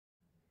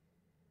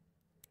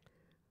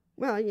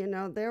Well,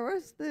 there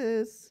was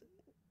this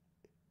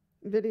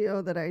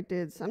video that I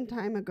did some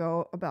time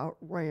ago about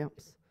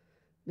ramps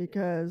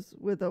because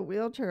with a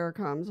wheelchair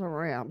comes a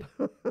ramp.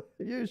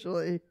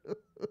 Usually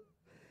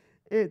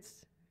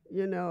it's,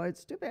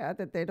 it's too bad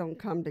that they don't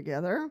come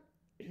together.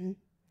 And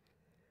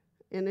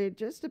it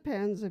just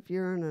depends if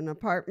you're in an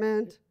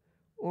apartment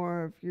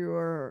or if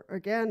you're,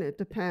 again, it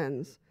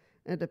depends.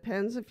 It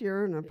depends if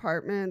you're in an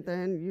apartment,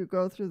 then you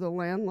go through the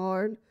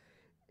landlord.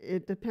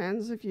 It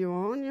depends if you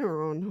own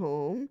your own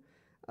home.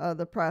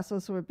 The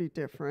process would be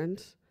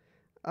different.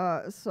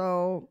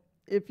 So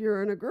if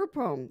you're in a group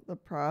home, the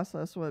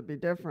process would be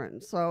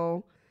different.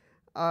 So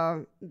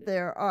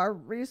there are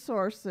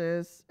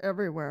resources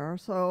everywhere.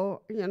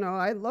 So,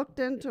 I looked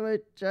into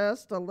it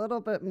just a little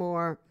bit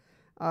more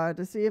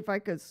to see if I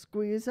could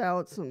squeeze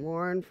out some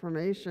more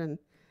information.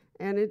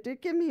 And it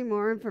did give me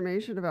more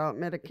information about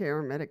Medicare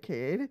and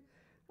Medicaid.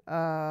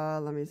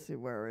 Let me see,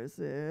 where is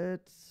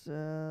it?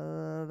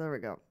 There we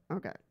go.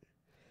 Okay.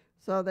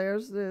 So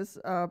there's this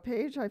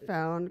page I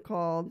found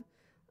called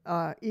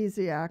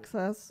Easy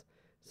Access.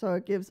 So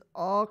it gives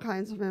all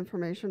kinds of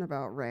information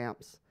about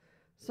ramps.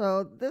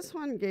 So this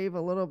one gave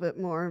a little bit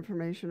more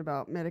information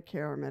about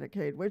Medicare or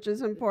Medicaid, which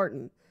is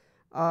important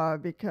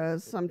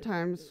because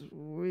sometimes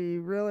we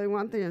really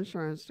want the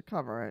insurance to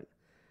cover it.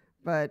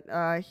 But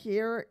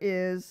here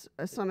is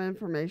some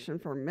information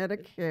for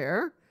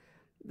Medicare.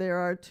 There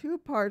are two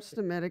parts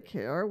to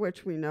Medicare,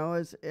 which we know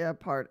is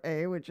Part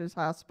A, which is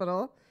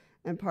hospital,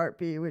 and Part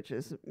B, which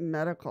is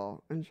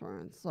medical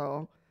insurance.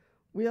 So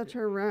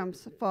wheelchair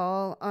ramps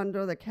fall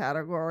under the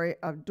category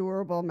of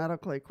durable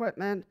medical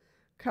equipment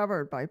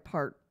covered by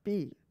Part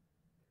B,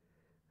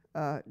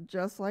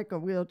 just like a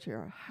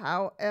wheelchair.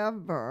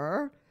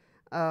 However,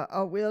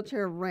 a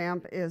wheelchair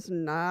ramp is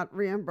not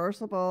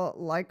reimbursable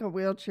like a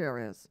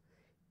wheelchair is,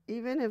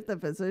 even if the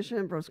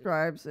physician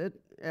prescribes it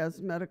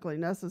as medically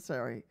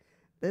necessary.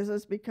 This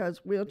is because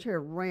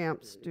wheelchair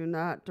ramps do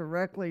not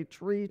directly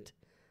treat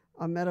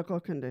a medical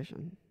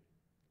condition.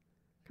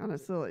 Kind of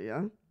silly,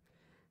 huh?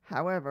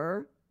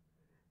 However,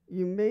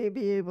 you may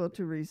be able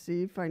to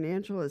receive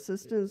financial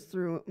assistance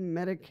through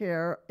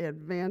Medicare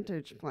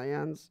Advantage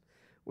plans,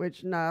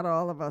 which not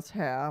all of us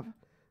have,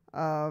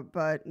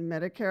 but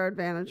Medicare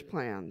Advantage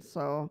plans.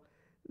 So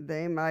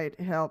they might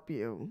help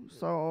you.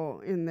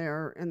 So in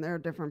their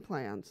different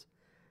plans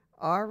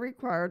are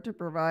required to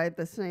provide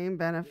the same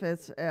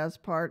benefits as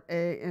Part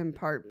A and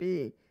Part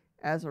B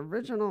as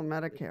original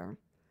Medicare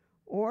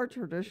or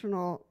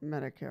traditional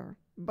Medicare,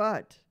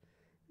 but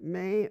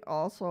may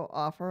also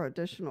offer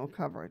additional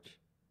coverage.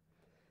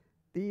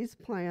 These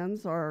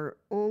plans are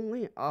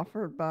only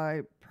offered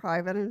by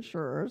private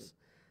insurers,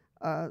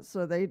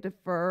 so they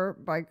differ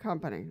by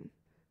company,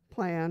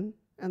 plan,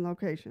 and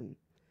location.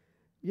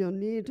 You'll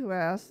need to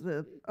ask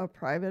a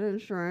private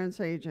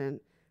insurance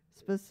agent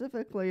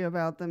specifically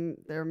about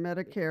their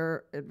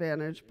Medicare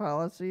Advantage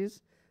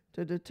policies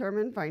to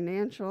determine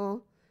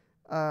financial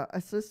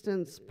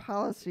assistance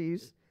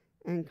policies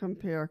and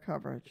compare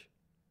coverage.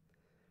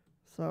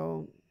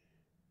 So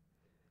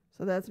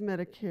that's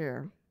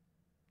Medicare.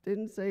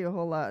 Didn't say a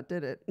whole lot,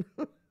 did it?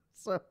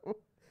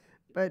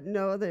 But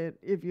know that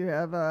if you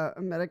have a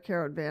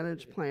Medicare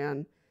Advantage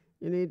plan,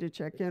 you need to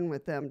check in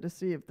with them to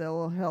see if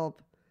they'll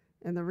help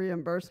in the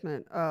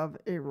reimbursement of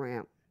a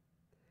ramp.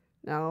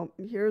 Now,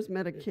 here's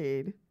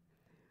Medicaid.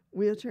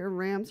 Wheelchair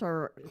ramps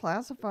are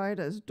classified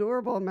as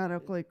durable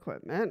medical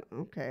equipment,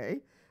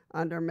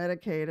 under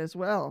Medicaid as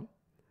well.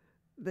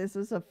 This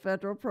is a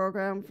federal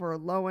program for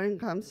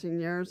low-income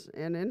seniors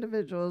and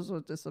individuals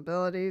with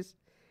disabilities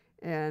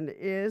and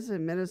is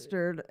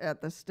administered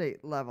at the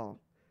state level.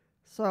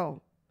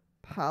 So,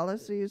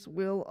 policies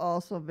will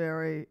also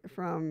vary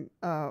from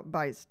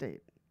by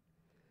state.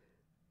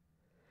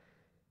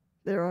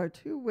 There are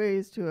two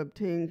ways to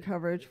obtain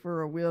coverage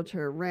for a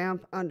wheelchair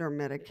ramp under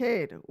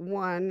Medicaid.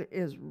 One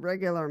is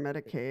regular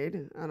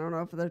Medicaid. I don't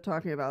know if they're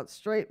talking about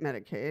straight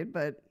Medicaid,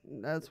 but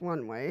that's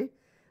one way.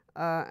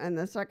 And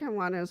the second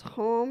one is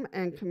home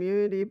and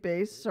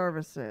community-based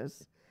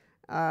services.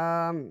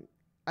 I'm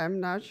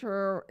not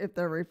sure if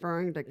they're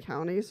referring to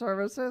county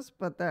services,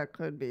 but that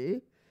could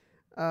be.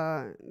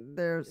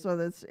 So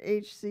that's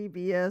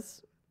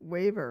HCBS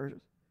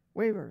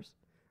waivers.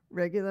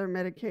 Regular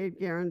Medicaid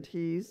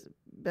guarantees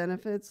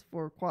benefits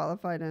for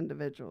qualified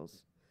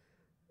individuals.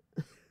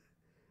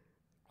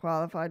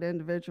 Qualified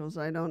individuals,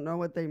 I don't know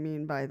what they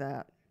mean by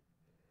that.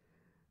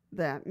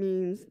 That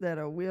means that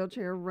a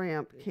wheelchair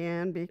ramp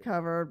can be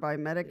covered by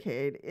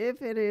Medicaid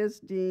if it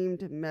is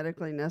deemed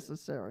medically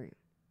necessary.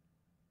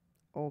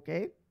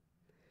 Okay?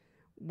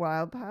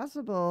 While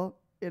possible,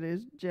 it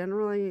is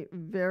generally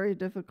very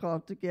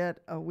difficult to get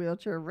a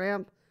wheelchair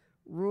ramp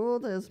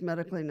ruled as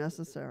medically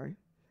necessary.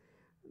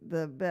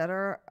 The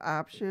better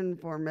option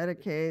for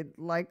Medicaid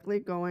likely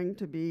going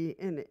to be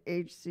an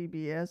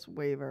HCBS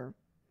waiver.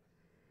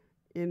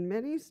 In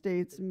many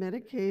states,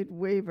 Medicaid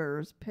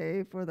waivers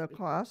pay for the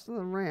cost of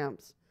the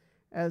ramps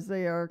as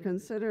they are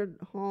considered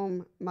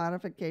home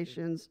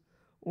modifications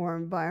or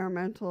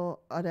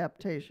environmental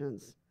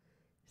adaptations.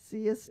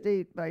 See a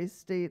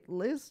state-by-state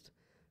list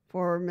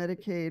for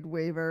Medicaid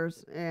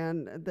waivers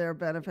and their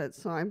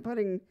benefits. So I'm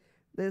putting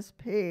this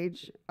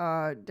page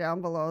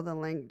down below, the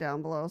link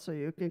down below, so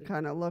you can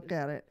kind of look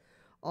at it.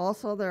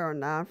 Also, there are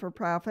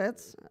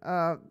non-for-profits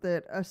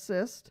that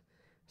assist.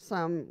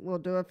 Some will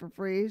do it for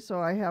free. So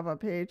I have a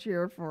page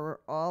here for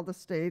all the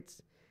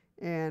states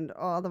and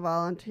all the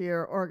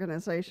volunteer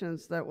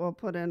organizations that will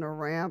put in a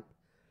ramp.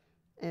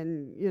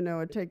 And, you know,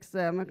 it takes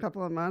them a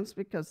couple of months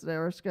because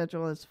their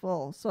schedule is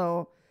full.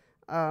 So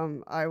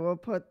I will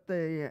put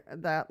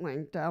that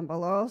link down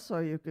below so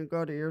you can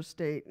go to your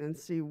state and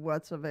see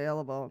what's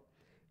available.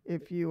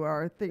 If you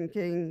are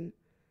thinking,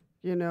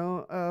 you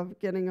know, of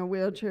getting a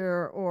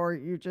wheelchair, or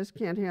you just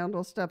can't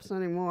handle steps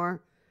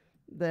anymore,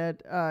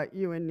 that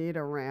you would need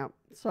a ramp.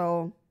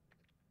 So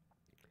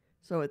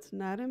it's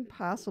not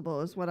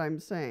impossible is what I'm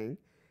saying.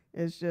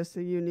 It's just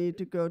that you need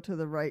to go to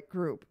the right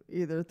group,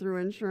 either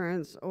through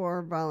insurance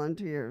or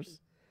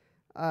volunteers.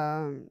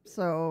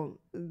 So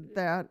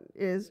that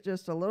is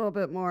just a little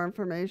bit more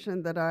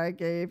information that I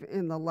gave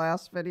in the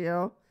last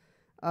video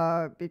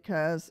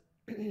because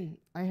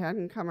I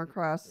hadn't come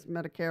across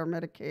Medicare,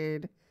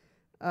 Medicaid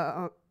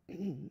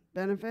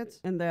benefits,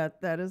 and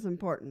that is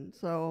important.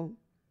 So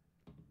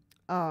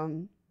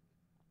all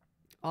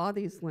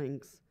these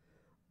links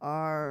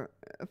are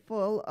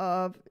full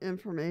of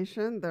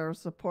information. There are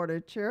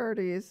supported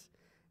charities.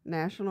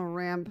 National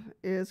Ramp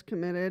is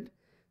committed.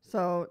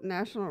 So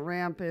National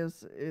Ramp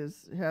has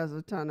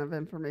a ton of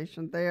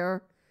information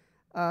there.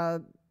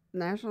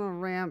 National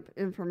Ramp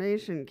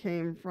information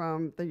came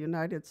from the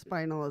United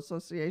Spinal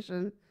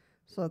Association.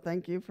 So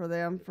thank you for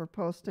them for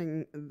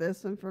posting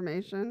this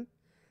information.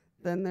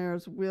 Then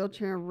there's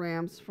Wheelchair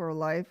Ramps for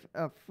Life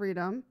of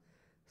Freedom.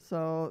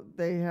 So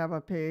they have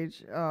a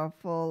page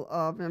full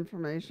of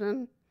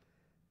information.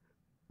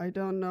 I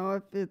don't know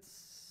if it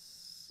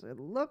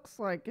looks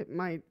like it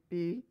might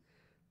be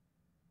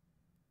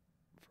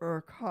for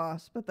a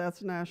cost, but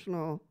that's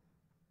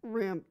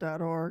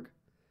nationalramp.org.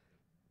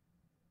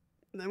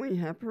 Then we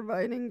have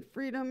Providing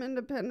Freedom,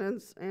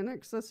 Independence, and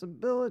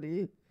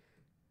Accessibility.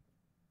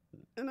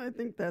 And I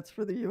think that's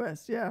for the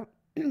U.S., yeah.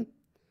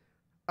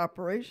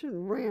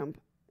 Operation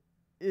Ramp,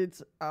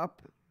 it's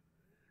up.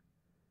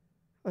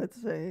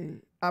 Let's say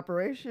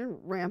Operation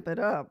Ramp It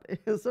Up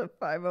is a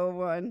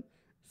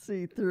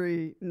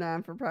 501c3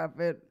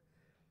 non-for-profit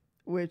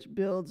which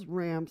builds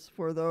ramps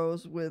for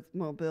those with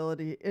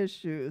mobility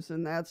issues,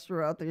 and that's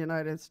throughout the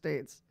United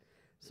States.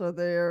 So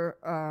they're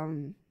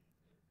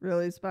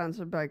really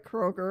sponsored by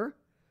Kroger,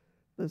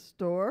 the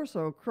store.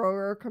 So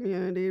Kroger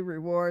Community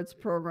Rewards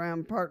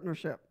Program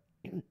Partnership.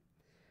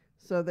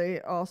 So they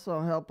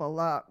also help a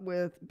lot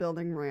with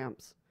building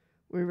ramps.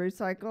 We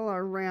recycle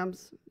our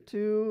ramps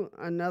to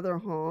another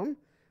home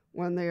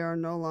when they are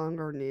no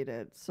longer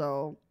needed.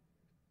 So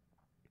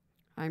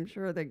I'm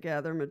sure they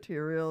gather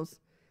materials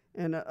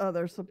and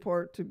other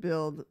support to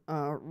build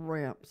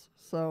ramps.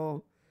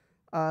 So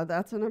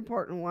that's an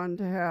important one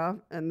to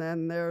have. And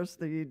then there's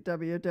the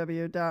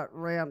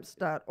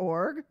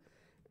www.ramps.org,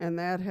 and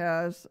that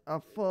has a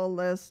full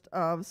list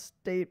of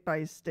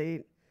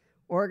state-by-state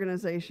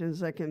organizations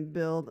that can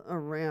build a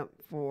ramp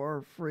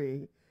for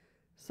free.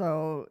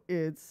 So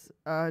it's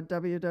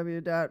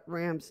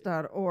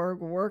www.ramps.org,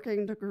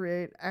 working to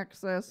create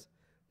access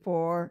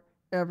for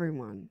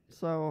everyone.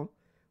 So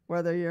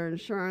whether your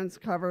insurance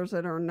covers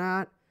it or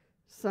not,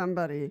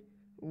 somebody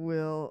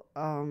will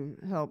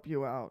help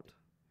you out.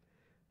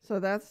 So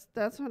that's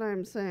what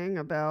I'm saying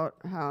about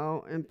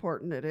how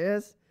important it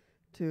is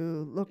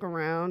to look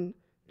around,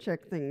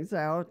 check things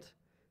out,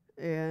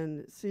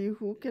 and see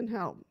who can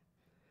help.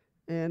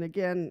 And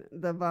again,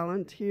 the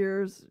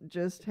volunteers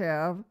just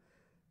have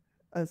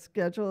a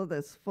schedule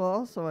that's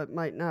full, so it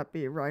might not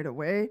be right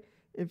away.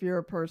 If you're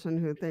a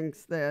person who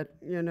thinks that,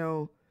 you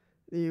know,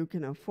 you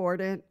can afford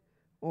it,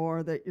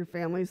 or that your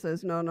family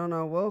says, no,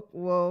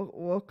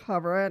 we'll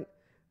cover it,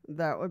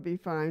 that would be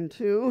fine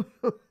too.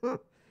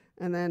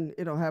 And then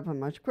it'll happen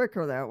much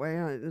quicker that way.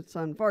 It's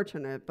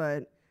unfortunate,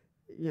 but,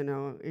 you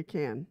know, it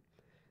can.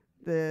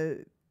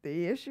 The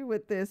issue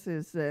with this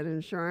is that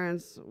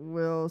insurance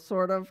will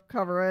sort of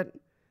cover it,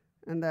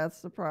 and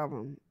that's the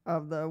problem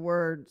of the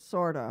word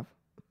sort of.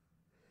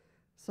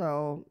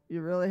 So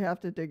you really have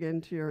to dig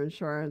into your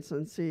insurance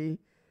and see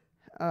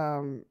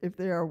if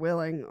they are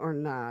willing or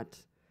not.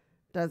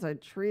 Does it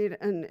treat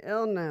an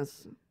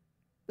illness?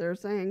 They're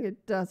saying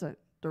it doesn't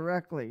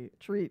directly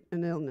treat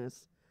an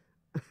illness.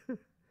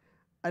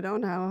 I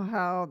don't know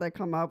how they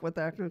come up with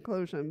that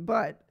conclusion,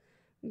 but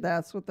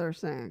that's what they're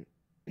saying.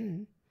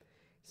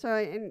 So,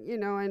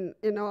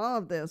 in all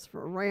of this,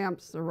 for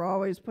ramps, they're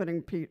always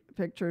putting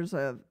pictures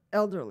of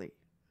elderly,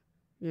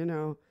 you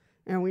know,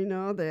 and we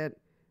know that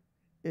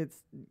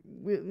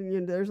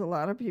there's a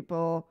lot of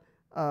people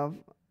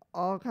of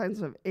all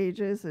kinds of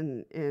ages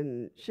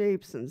and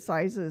shapes and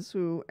sizes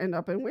who end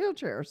up in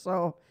wheelchairs.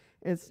 So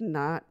it's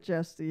not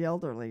just the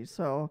elderly.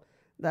 So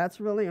that's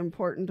really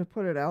important to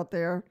put it out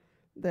there,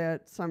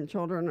 that some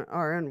children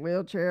are in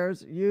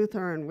wheelchairs, youth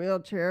are in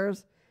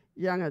wheelchairs,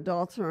 young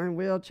adults are in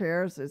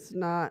wheelchairs. It's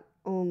not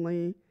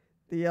only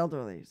the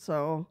elderly.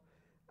 So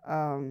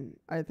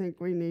I think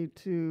we need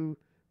to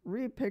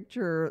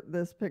repicture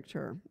this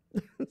picture.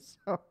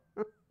 so,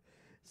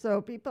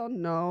 so people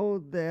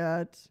know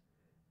that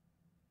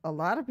a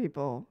lot of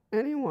people,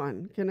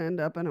 anyone, can end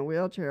up in a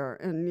wheelchair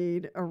and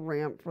need a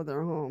ramp for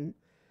their home.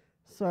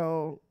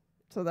 So,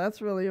 so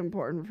that's really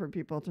important for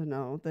people to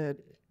know, that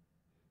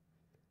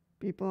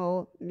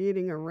people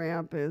needing a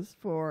ramp is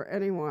for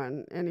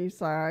anyone, any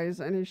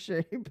size, any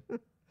shape,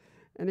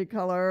 any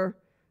color.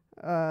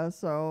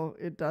 So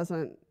it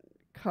doesn't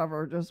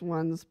cover just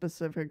one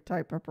specific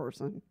type of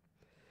person.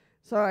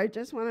 So I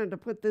just wanted to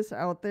put this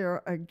out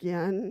there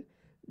again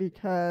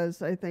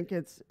because I think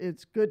it's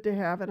good to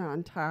have it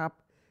on top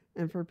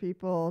and for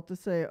people to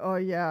say, oh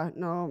yeah,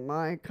 no,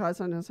 my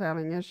cousin is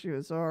having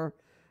issues, or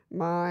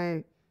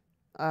my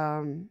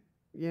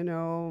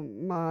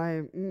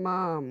my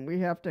mom, we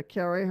have to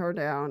carry her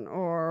down,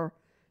 or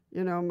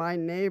my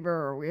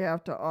neighbor, we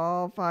have to,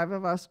 all 5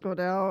 of us, go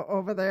down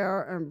over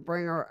there and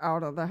bring her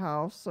out of the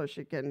house so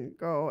she can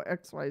go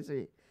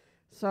XYZ.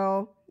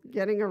 So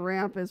getting a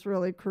ramp is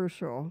really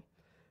crucial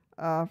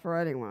for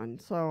anyone.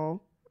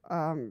 So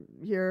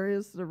here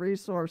is the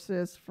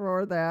resources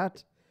for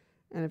that.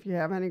 And if you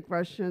have any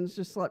questions,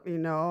 just let me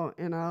know,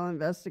 and I'll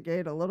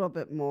investigate a little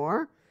bit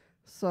more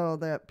so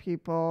that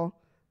people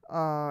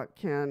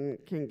can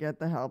get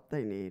the help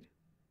they need.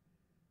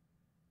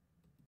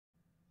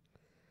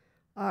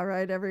 All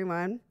right,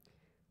 everyone.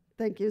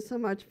 Thank you so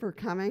much for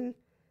coming.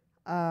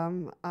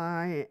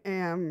 I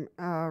am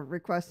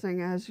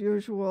requesting, as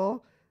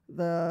usual,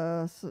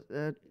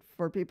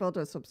 for people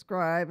to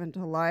subscribe and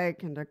to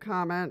like and to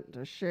comment,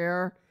 to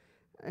share.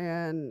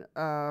 And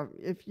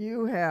if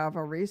you have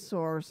a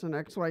resource in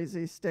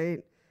XYZ state,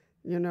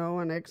 an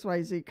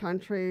XYZ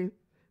country,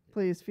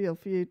 please feel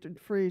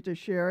free to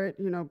share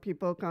it.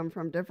 People come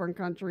from different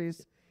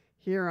countries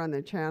here on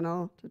the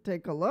channel to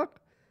take a look.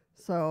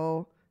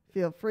 So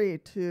feel free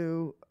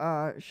to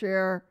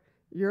share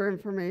your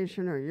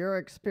information or your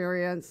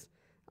experience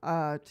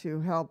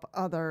to help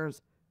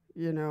others,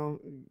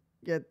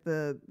 get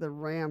the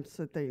ramps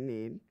that they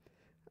need.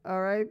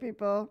 All right,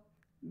 people,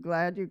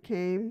 glad you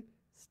came.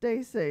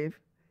 Stay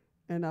safe,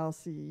 and I'll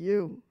see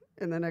you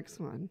in the next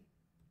one.